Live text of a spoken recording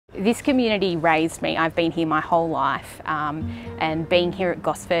This community raised me. I've been here my whole life, and being here at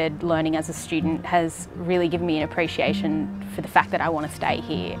Gosford, learning as a student, has really given me an appreciation for the fact that I want to stay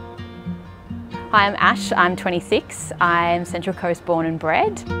here. Hi, I'm Ash, I'm 26, I'm Central Coast born and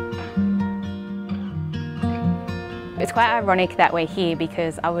bred. It's quite ironic that we're here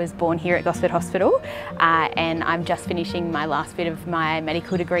because I was born here at Gosford Hospital and I'm just finishing my last bit of my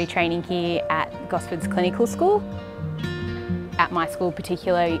medical degree training here at Gosford's clinical school. At my school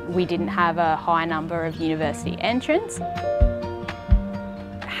particularly, we didn't have a high number of university entrants.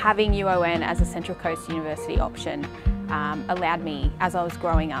 Having UON as a Central Coast University option allowed me, as I was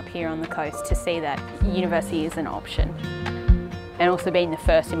growing up here on the coast, to see that university is an option. And also being the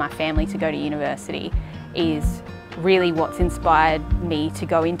first in my family to go to university is really what's inspired me to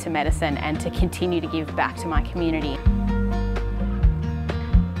go into medicine and to continue to give back to my community.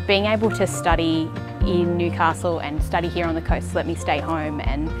 Being able to study in Newcastle and study here on the coast let me stay home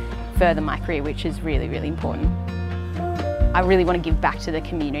and further my career, which is really, really important. I really want to give back to the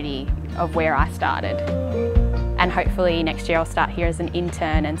community of where I started. And hopefully next year I'll start here as an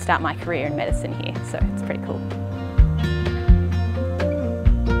intern and start my career in medicine here, so it's pretty cool.